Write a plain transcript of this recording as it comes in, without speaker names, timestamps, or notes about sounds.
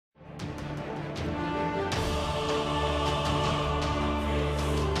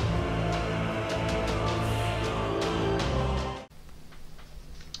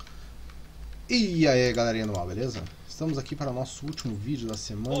E aí galerinha do mal, beleza? Estamos aqui para o nosso último vídeo da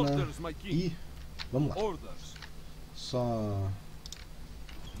semana e vamos lá. Só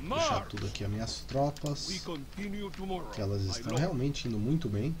deixar tudo aqui as minhas tropas, que elas estão realmente indo muito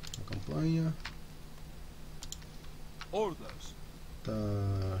bem na campanha.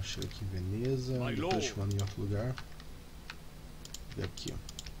 Tá, chega aqui em Veneza, depois chamando em outro lugar. E aqui, ó.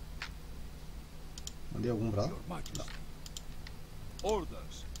 Mandei algum pra lá? Não.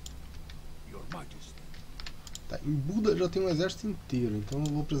 Tá, em Buda já tem um exército inteiro, então eu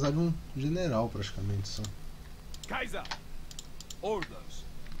vou precisar de um general praticamente só. Kaiser! Orders!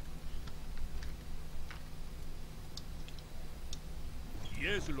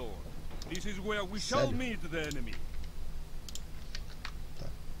 Yes, Lord. This is where we shall meet the enemy. Tá.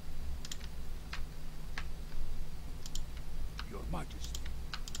 Your Majesty.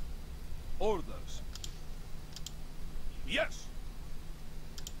 Orders. Yes.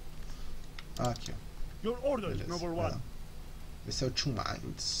 Aqui, ó. Your orders, Beleza, number vai one. lá. Esse é o Two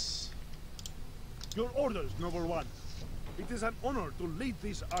Minds. Your orders, number one. It is an honor to lead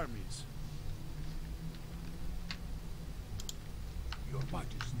these armies. Your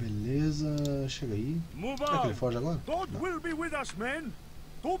Majesty. Beleza, chega aí. Move Será que ele out. foge agora? God Não. will be with us, men.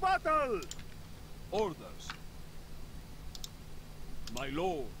 To battle. Orders. My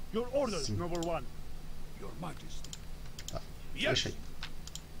lord. Your orders, Sim. number one. Your Majesty. Tá, Yes. deixa aí.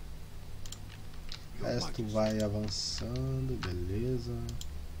 O resto vai avançando, beleza.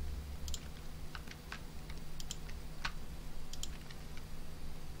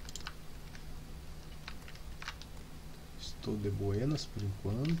 Estou de buenas por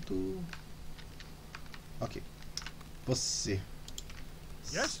enquanto. Ok. Você.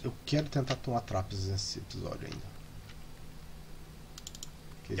 Yes? Eu quero tentar tomar trapas nesse episódio ainda.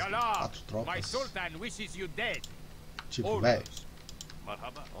 Que eles têm 4 tropas. My sultan wishes you dead. Tipo, velho. Orders.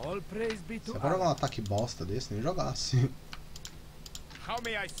 Marhaba. All praise be Se to agora Allah. um ataque bosta desse, nem jogasse. How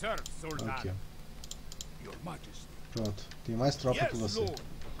may I serve, sultan? Aqui, ó. Your Majesty. Pronto. Tem mais tropa que Yes, você. Lord.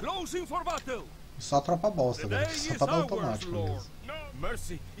 Closing for battle. Só tropa bosta, The velho. day Só is pra dar ours, automático Lord. mesmo. No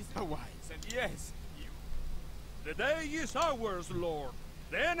mercy is wise, and yes, you. The day is ours, Lord.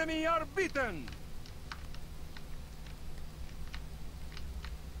 The enemy are beaten.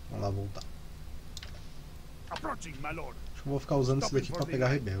 Vamos lá voltar. Approaching, my lord. Acho que eu vou ficar usando isso daqui pra pegar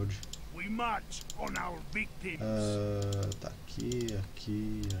rebelde. We march on our victims. Tá aqui,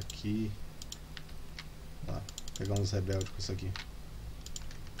 aqui, aqui. Vou pegar uns rebeldes com isso aqui.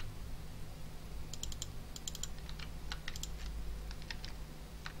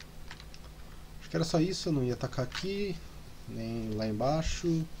 Acho que era só isso, eu não ia atacar aqui, nem lá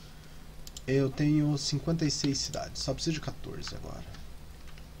embaixo. Eu tenho 56 cidades, só preciso de 14 agora.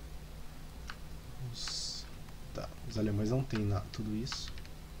 Tá, os alemães não tem tudo isso.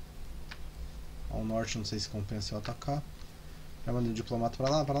 Ao norte não sei se compensa eu atacar. Já mandei um diplomata pra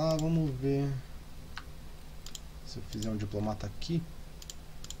lá, vamos ver. Se eu fizer um diplomata aqui,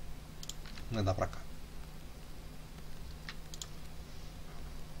 vou mandar pra cá.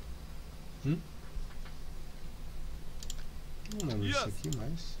 Não lembro disso aqui,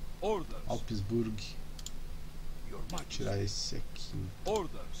 mas Orders. Augsburg. Your Vou Majesty. tirar esse aqui.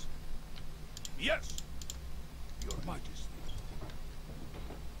 Orders. Yes. Your Majesty.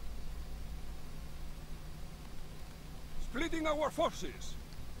 Splitting our forces.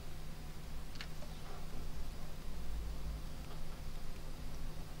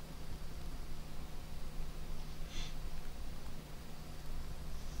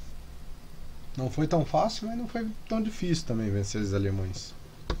 Não foi tão fácil, mas não foi tão difícil também vencer os alemães.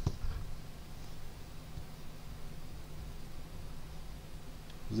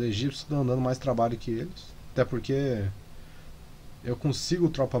 Os egípcios estão dando mais trabalho que eles. Até porque eu consigo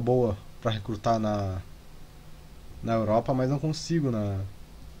tropa boa para recrutar na Europa, mas não consigo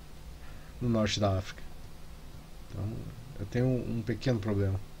no norte da África. Então eu tenho um pequeno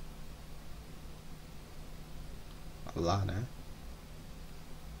problema. Lá, né?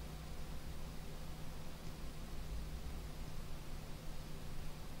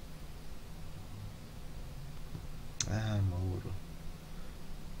 Ah, Mauro.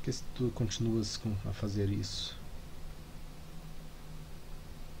 Por que tu continuas a fazer isso?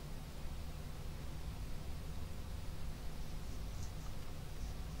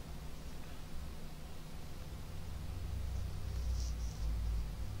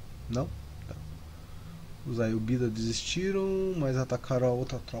 Não? Tá. Os Ayubida desistiram, mas atacaram a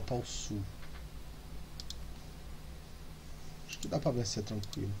outra tropa ao sul. Acho que dá pra vencer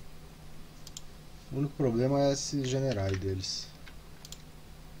tranquilo. O único problema é esses generais deles.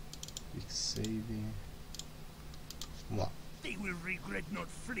 Quick save. Vamos lá. They will regret not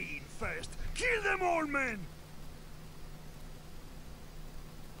fleeing first. Kill them all, men!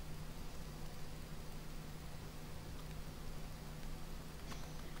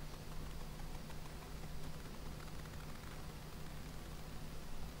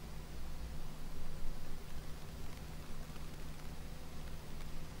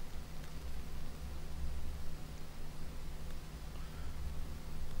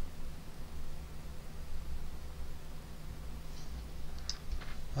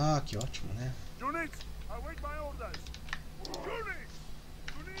 Ah, que ótimo, né? Units, await my orders. Units!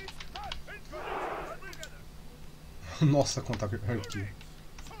 Units, march! Units, together! Nossa, quanto arquivo. Soldiers,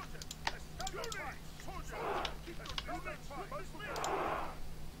 establish fire! Soldiers, establish fire!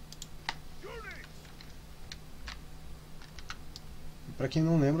 Units! E pra quem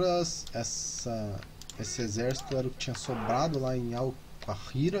não lembra, esse exército era o que tinha sobrado lá em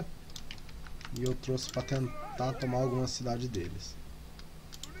Al-Qahira. E eu trouxe pra tentar tomar alguma cidade deles.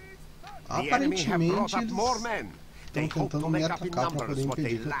 Aparentemente eles estão tentando me atacar para poder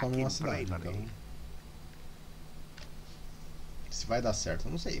impedir que eu tome uma cidade. Então, se vai dar certo,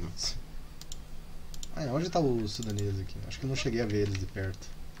 eu não sei, mas... Ah, onde está o sudanês aqui? Acho que eu não cheguei a ver eles de perto.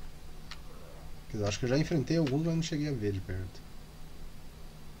 Quer dizer, acho que eu já enfrentei alguns, mas não cheguei a ver de perto.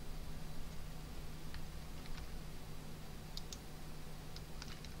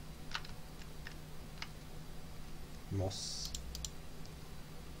 Nossa.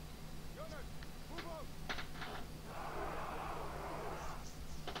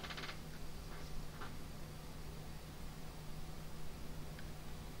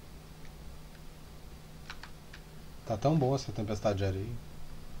 Tá tão bom essa tempestade de areia.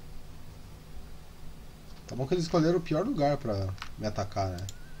 Tá bom que eles escolheram o pior lugar pra me atacar, né?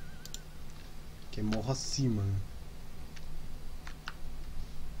 Que é morro acima, né?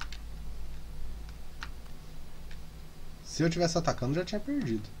 Se eu tivesse atacando, já tinha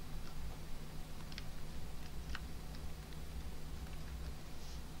perdido.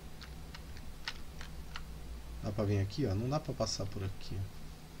 Dá pra vir aqui, ó? Não dá pra passar por aqui.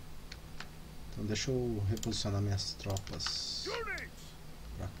 Então deixa eu reposicionar minhas tropas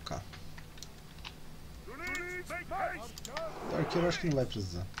pra cá. O arqueiro eu acho que não vai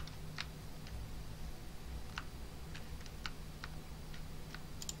precisar.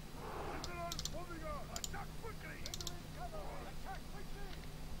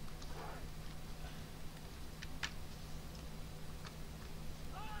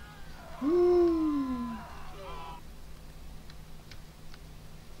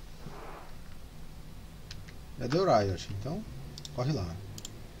 É do Riot, então corre lá.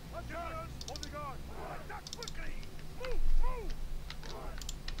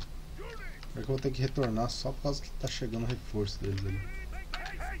 É que eu vou ter que retornar só por causa que tá chegando o reforço deles ali.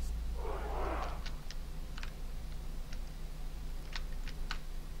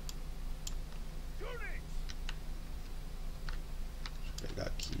 Deixa eu pegar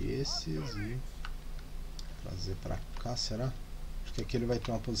aqui esses e trazer pra cá, será? Acho que aqui ele vai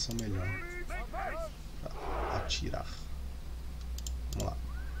ter uma posição melhor pra atirar. Vamos lá.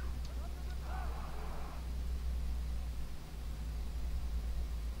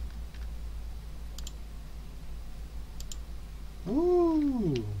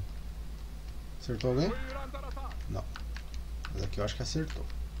 Acertou alguém? Não. Mas aqui eu acho que acertou.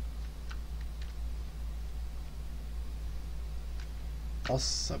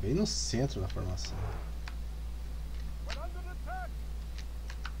 Nossa, bem no centro da formação.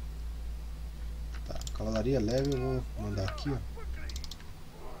 Tá, cavalaria leve eu vou mandar aqui, ó.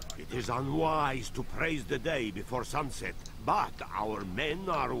 It is unwise to praise the day before sunset, but our men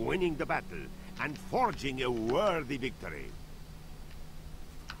are winning the battle and forging a worthy victory.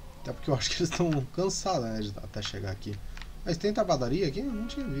 Até porque eu acho que eles estão cansados, né, de até chegar aqui. Mas tem trabalharia aqui? Eu não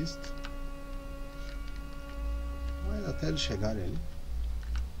tinha visto. Mas até eles chegarem ali.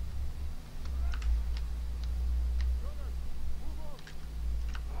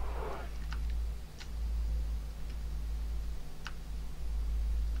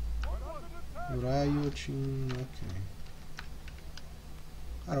 Riot, ok.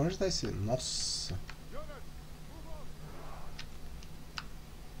 Cara, onde tá esse? Nossa!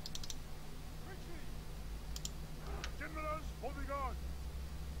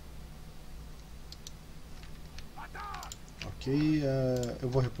 Ok, eu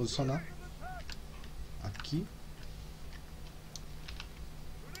vou reposicionar aqui.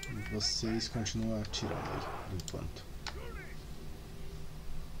 E vocês continuam atirando aí, por enquanto.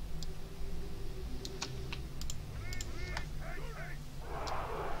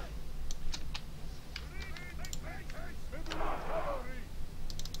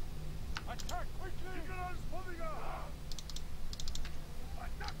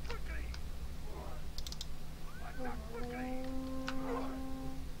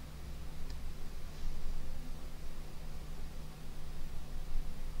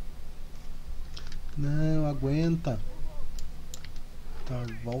 Não, aguenta. Tá,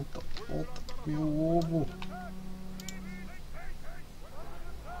 volta, volta. Meu ovo.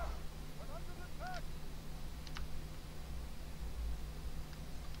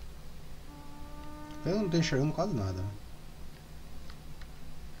 Eu não tô enxergando quase nada.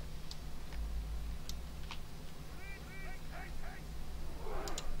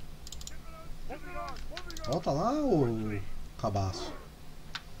 Volta lá, ô cabaço.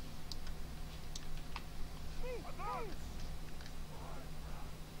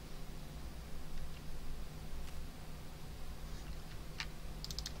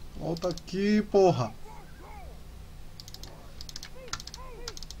 Volta aqui, porra.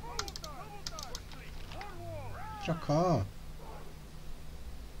 Pra cá.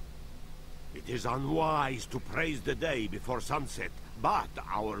 It is unwise to praise the day before sunset, but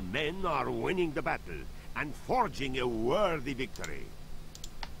our men are winning the battle and forging a worthy victory.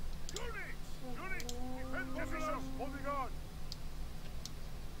 Units, defend positions, holding on.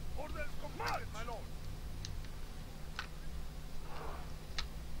 Orders command, my lord.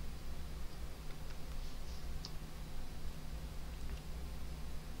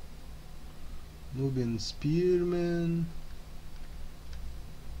 Nubian Spearman.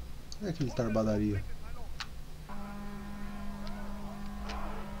 Cadê aquele tarbadaria?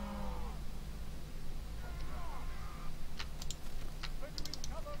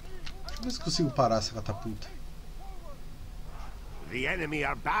 Deixa eu ver se consigo parar essa catapulta. The enemy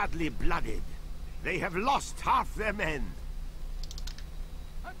are badly blooded. They have lost half their men.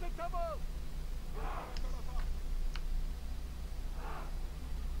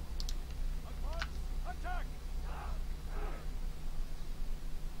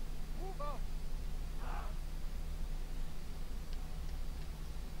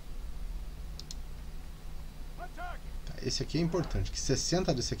 Tá, esse aqui é importante, que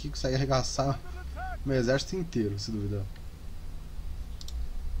 60 desse aqui consegue arregaçar meu exército inteiro, se duvidar.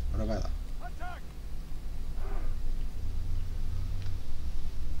 Agora vai lá.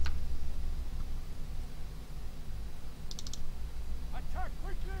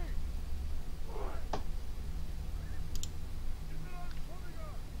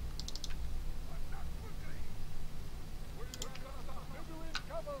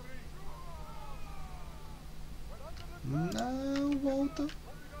 Não, volta.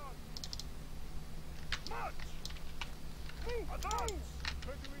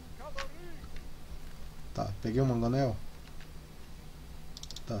 Tá, peguei o mangonel.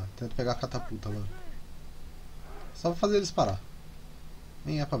 Tá, tento pegar a catapulta agora. Só pra fazer eles parar.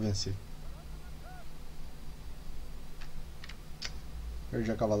 Nem é pra vencer.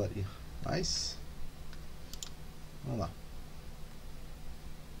 Perdi a cavalaria. Mas vamos lá.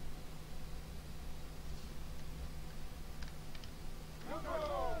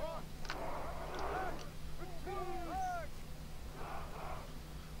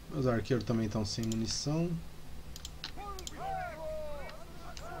 Meus arqueiros também estão sem munição.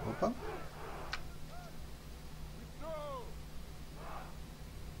 Opa.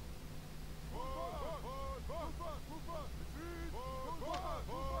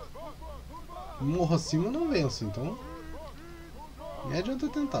 Morro acima eu não venço, então nem adianta eu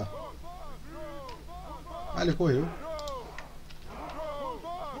tentar. Ah, ele correu.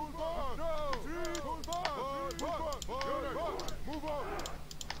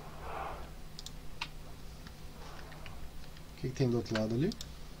 O que tem do outro lado ali?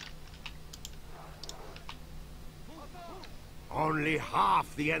 Only half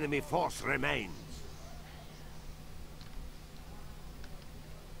the enemy force remains.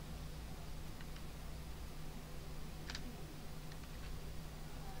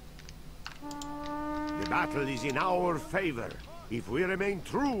 The battle is in our favor. If we remain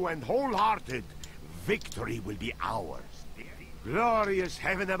true and wholehearted, victory will be ours. Glorious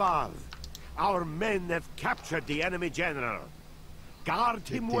heaven above! Our men have captured the enemy general. Guard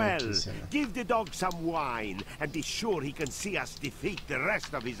him well, give the dog some wine, and be sure he can see us defeat the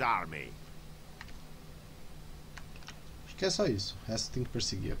rest of his army. Acho que é só isso. O resto tem que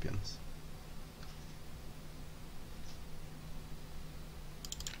perseguir apenas.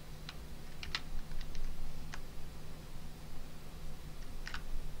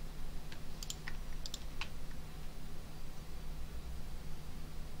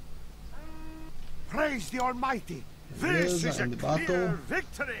 Praise the Almighty! This is a clear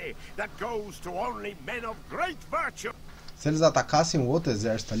victory that goes to only men of great virtue. Se eles atacassem o outro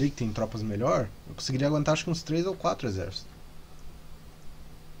exército ali, que tem tropas melhor, eu conseguiria aguentar acho que uns 3 ou 4 exércitos.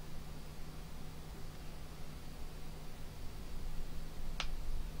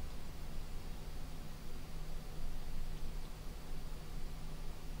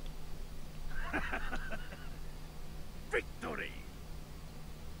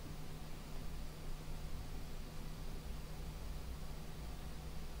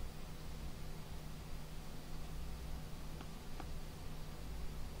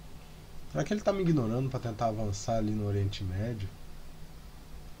 Será que ele tá me ignorando pra tentar avançar ali no Oriente Médio?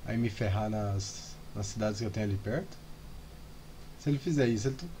 Aí me ferrar nas cidades que eu tenho ali perto? Se ele fizer isso,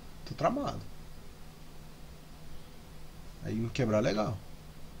 eu tô tramado. Aí me quebrar legal.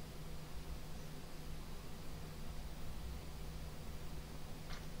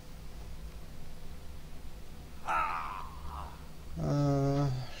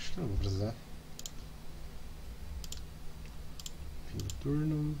 Acho que não vou precisar. Fim do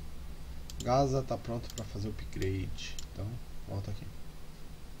turno. Gaza tá pronto pra fazer o upgrade. Então, volta aqui.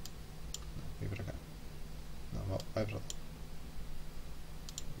 Não, vem pra cá. Não, vai pra lá.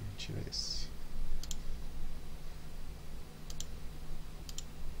 Tira esse.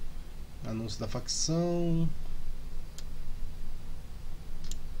 Anúncio da facção.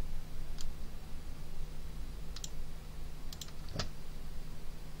 Tá.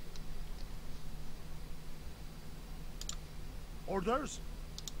 Orders?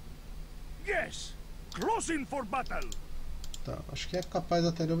 Yes! Closing for battle! Tá, acho que é capaz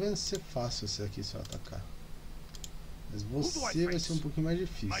até de eu vencer fácil esse aqui se eu atacar. Mas você vai ser um pouquinho mais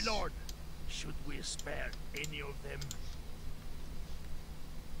difícil. My lord, should we spare any of them?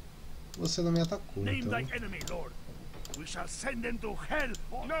 Você não me atacou, Name então. thy enemy, lord. We shall send them to hell.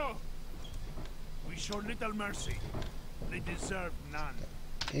 Or no! We show little mercy. They deserve none.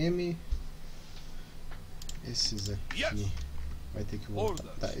 M. Esses aqui. Yes. Vai ter que voltar.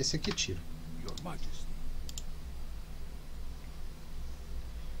 Orders. Tá, esse aqui tira. Your Majesty.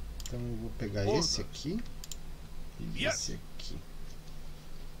 Então eu vou pegar Orders. esse aqui. E Yes. esse aqui.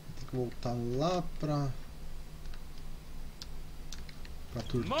 Vou ter que voltar lá pra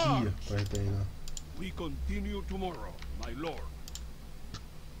Turquia March. para treinar. We continue tomorrow, my lord.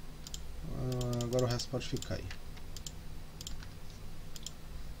 Agora o resto pode ficar aí.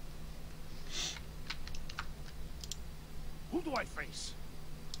 Who do I face?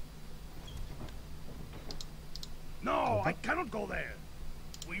 No, I cannot go there.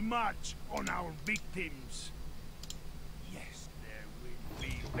 We march on our victims. Yes, there will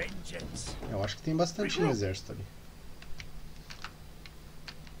be vengeance. Eu acho que tem bastante no exército ali.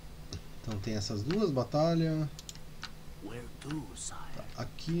 Então tem essas duas batalhas. Where to, sire?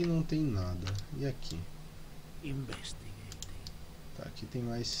 Aqui não tem nada. E aqui? Investigating. Tá, aqui tem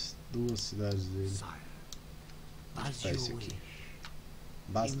mais duas cidades dele. Sire, as Tá, esse you aqui. wish.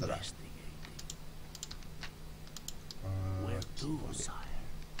 Bastará. Investigating. Ah, Where aqui, to, vamos ver. sire?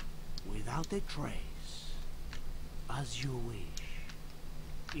 Without a trace. As you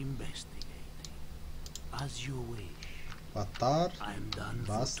wish. Investigating. As you wish. Patar. I'm done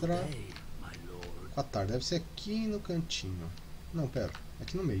for Bastra. today, my lord. Patar. Deve ser aqui no cantinho. Não, pera.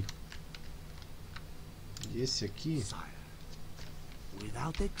 Aqui no meio. E esse aqui Sire,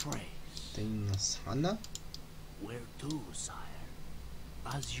 without a trace. tem na Sana. Where to, sire?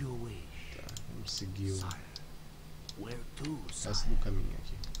 As you wish. Tá, vamos seguir o Sire, where to, resto sire? do caminho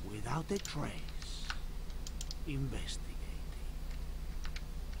aqui. Without a trace. Investigating.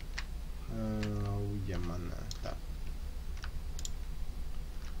 O Yamana. Tá.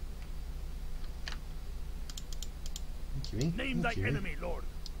 Aqui vem. Name thy Aqui vem. enemy, lord.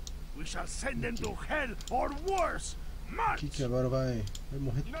 We shall send them to hell or worse. March! Aqui que agora vai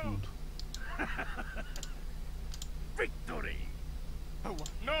morrer tudo. Victory! No,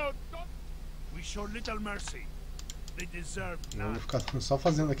 don't. We show little mercy. They deserve Eu none. vou ficar só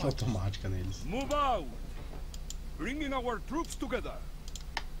fazendo aqui automática neles. Move out. Bringing our troops together.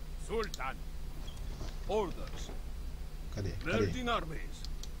 Sultan. Orders. Cadê? Merging armies.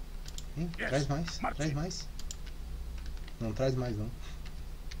 Hein? Yes, Traz mais, marche. traz mais. Não traz mais não.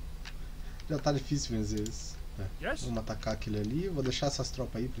 Já tá difícil vencer isso. É. Yes? Vamos atacar aquele ali. Vou deixar essas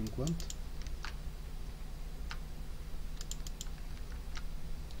tropas aí por enquanto.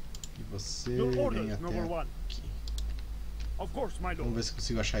 E você Your vem orders, até number one. aqui. Of course, my Vamos lord. ver se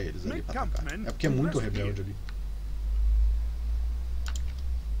consigo achar eles ali Make pra atacar. camp, man. É porque é muito Rest here. rebelde ali.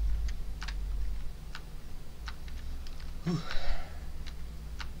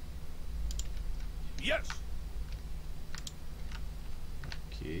 Yes.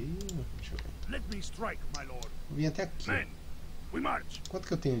 Ok, deixa eu ver. Let me strike, my lord. Vou vir até aqui. Men, we march. Quanto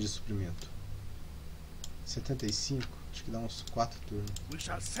que eu tenho de suprimento? 75? Acho que dá uns 4 turnos. We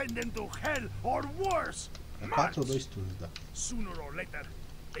shall send them to hell or worse. É March! 4 ou 2 turnos dá. Sooner or later,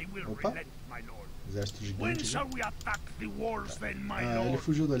 they will Opa. relent, my lord. Exército When gigante. shall Né? we attack the walls then, my Ele lord?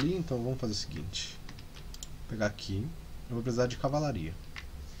 fugiu dali, então vamos fazer o seguinte. Vou pegar aqui. Eu vou precisar de cavalaria.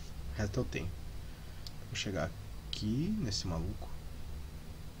 O resto eu tenho. Vou chegar aqui nesse maluco.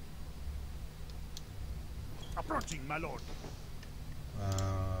 Approaching, my lord.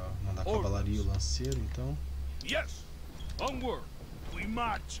 Mandar Orders. cavalaria e o lanceiro, então. Yes. Onward. We We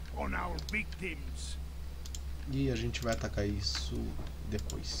march on our victims. E a gente vai atacar isso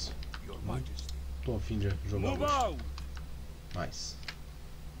depois. Your Majesty. Tô a fim de jogar Move hoje. out. Mas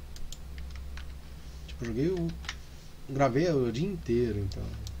tipo, gravei o dia inteiro, então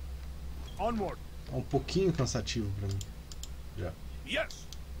Onward. é um pouquinho cansativo pra mim. Já. Yes.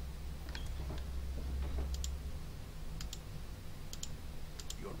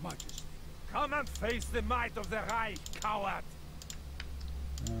 Your Majesty. Come and face the might of the Reich, coward.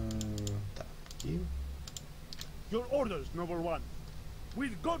 Tá, aqui. Your orders, number one.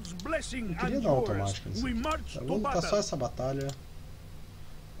 With God's blessing Eu queria and dar uma yours, automática nisso we aqui. march Tá, to vamos lutar só battle. essa batalha.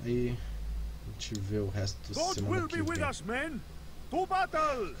 Aí a gente vê o resto God semana will que be with vem. us, men. To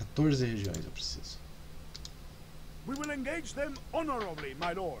battle. 14 regiões eu preciso. We will engage them honorably,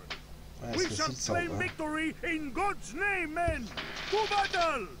 my lord. Ah, We esqueci shall de claim salvar. victory in God's name, men. To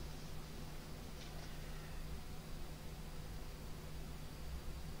battle.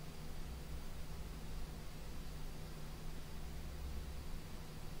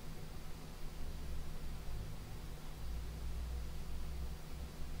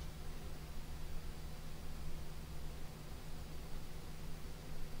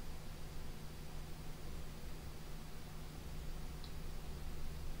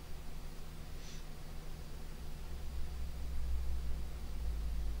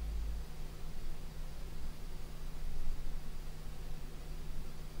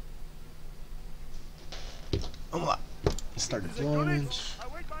 Vamos lá. Start deployment.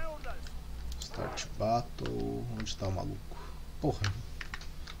 Await my orders. Start battle. Onde tá o maluco? Porra.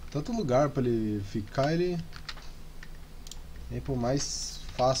 Tanto lugar pra ele ficar, ele vem pro mais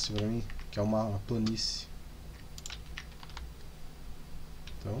fácil pra mim, que é uma planície.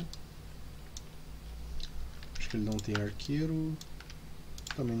 Então, acho que ele não tem arqueiro.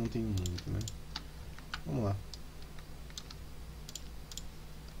 Também não tem muito, né? Vamos lá.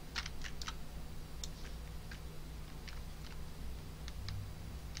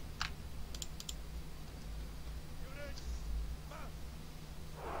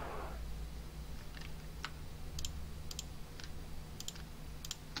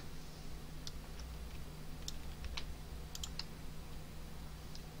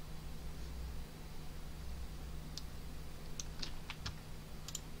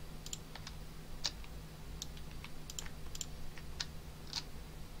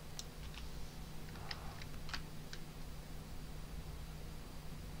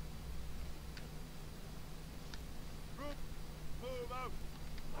 Move out.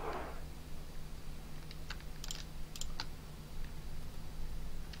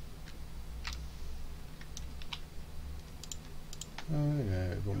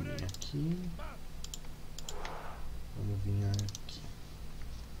 Vamos vir aqui. Vamos vir aqui.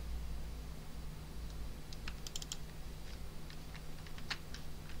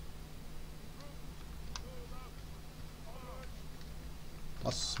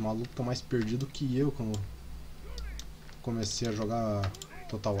 Nossa, os malucos estão mais perdidos que eu quando comecei a jogar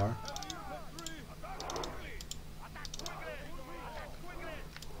Total War.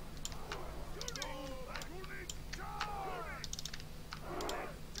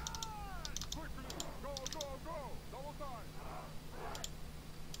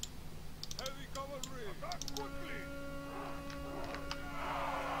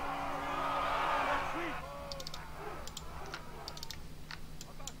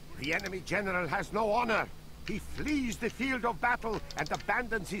 The enemy general has no honor. He flees the field of battle and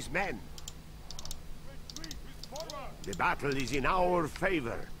abandons his men. The battle is in our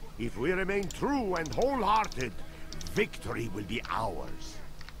favor. If we remain true and wholehearted, victory will be ours.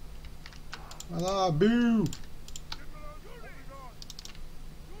 Vai lá, Bill!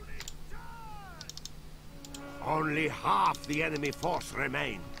 Only half the enemy force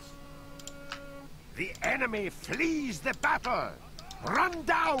remains. The enemy flees the battle. Run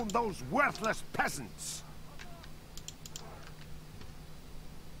down those worthless peasants.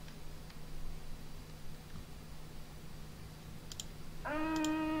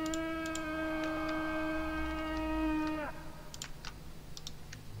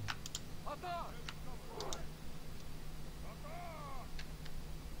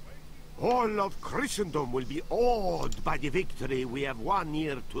 All of Christendom will be awed by the victory we have won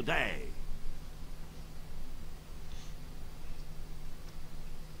here today.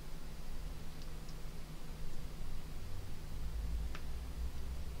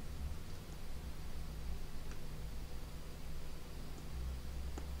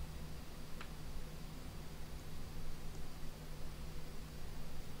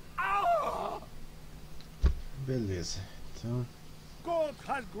 Beleza, então God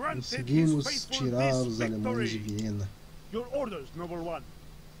has granted his conseguimos faithful tirar this os alemães de victory. Viena. Your orders, noble one.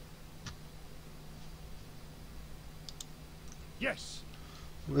 Yes.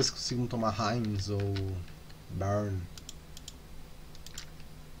 Vamos ver se consigo tomar Heinz ou Burn.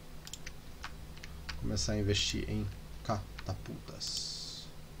 Começar a investir em catapultas.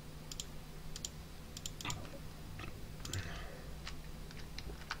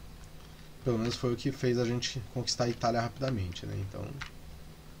 Pelo menos foi o que fez a gente conquistar a Itália rapidamente, né? Então.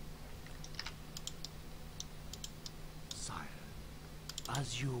 Sire,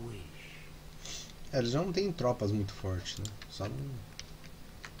 as you wish. Eles já não têm tropas muito fortes, né? Só não.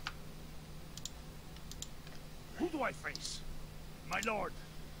 Who do I face? My lord.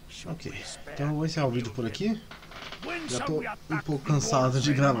 Ok, então eu vou encerrar o vídeo por aqui. Já tô um pouco cansado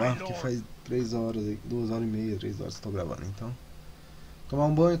de gravar, porque faz 3 horas, 2 horas e meia, 3 horas que estou gravando. Então, tomar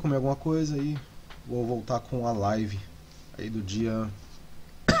um banho, comer alguma coisa e vou voltar com a live aí do dia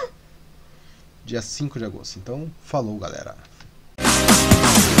 5 de agosto. Então, falou, galera.